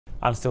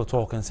And still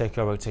talking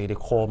security, the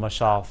Corps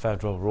Marshal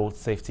Federal Road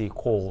Safety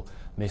Corps,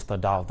 Mr.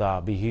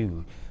 Dauda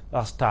Bihu,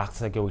 has tasked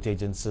security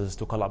agencies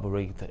to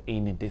collaborate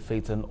in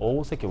defeating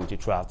all security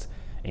threats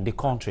in the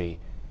country.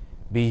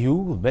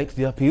 Bihu makes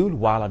the appeal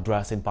while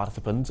addressing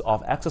participants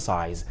of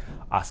exercise,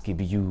 asking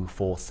Bihu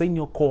for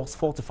Senior Course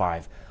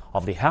 45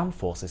 of the Armed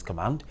Forces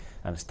Command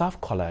and Staff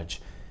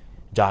College,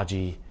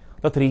 Jaji.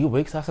 The 3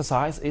 weeks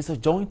exercise is a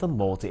joint and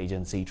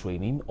multi-agency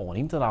training on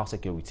internal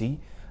security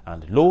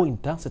and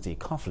low-intensity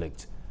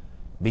conflict.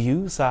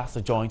 Bihu says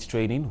the joint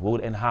training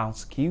would enhance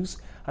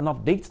skills and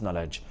update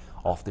knowledge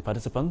of the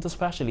participants,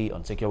 especially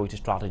on security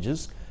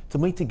strategies to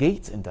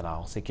mitigate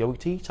internal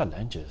security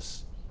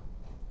challenges.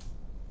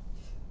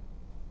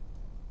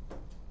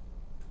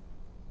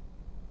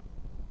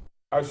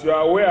 As you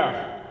are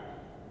aware,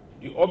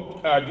 the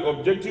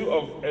objective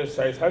of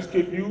exercise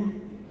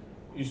HASKEPU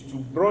is to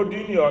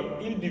broaden your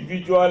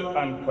individual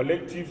and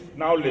collective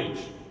knowledge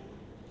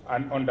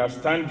and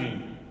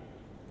understanding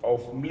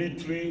of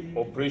military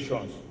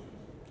operations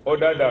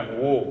other than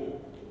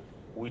war,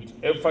 with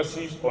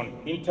emphasis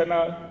on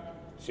internal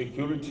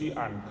security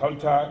and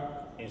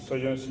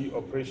counter-insurgency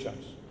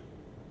operations.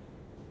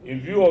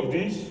 In view of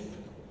this,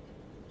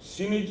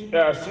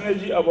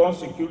 synergy among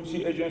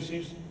security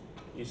agencies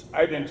is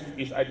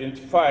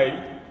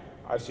identified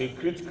as a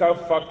critical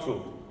factor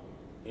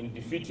in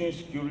defeating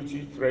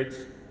security threats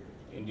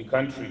in the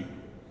country.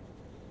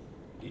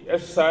 The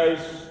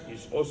exercise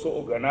is also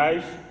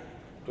organized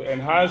to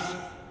enhance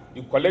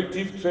the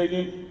collective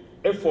training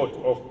effort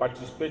of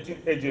participating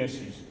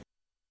agencies.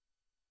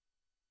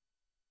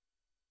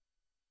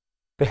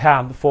 The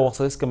Armed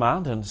Forces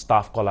Command and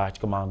Staff College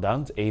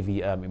Commandant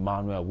AVM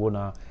Emmanuel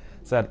Wona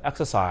said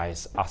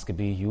exercise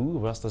ASKBU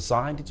was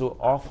designed to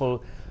offer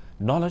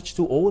knowledge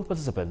to all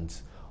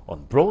participants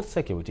on broad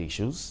security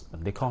issues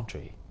in the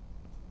country.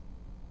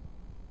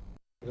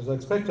 It is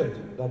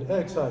expected that the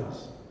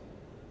exercise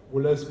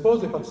will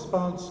expose the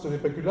participants to the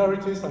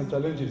peculiarities and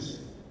challenges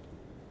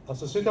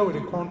associated with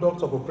the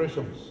conduct of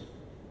operations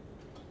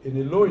in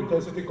a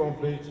low-intensity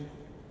conflict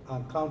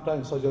and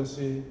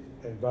counter-insurgency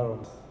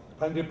environment,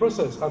 and in the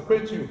process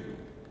acquaint you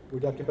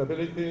with their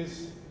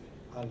capabilities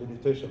and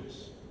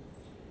limitations.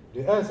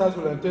 The exercise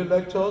will entail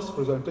lectures,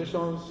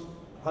 presentations,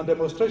 and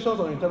demonstrations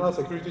on internal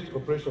security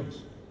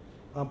operations,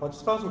 and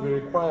participants will be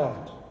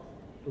required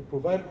to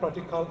provide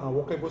practical and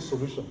workable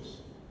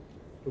solutions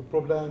to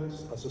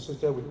problems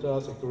associated with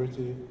internal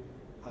security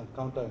and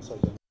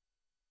counter-insurgency.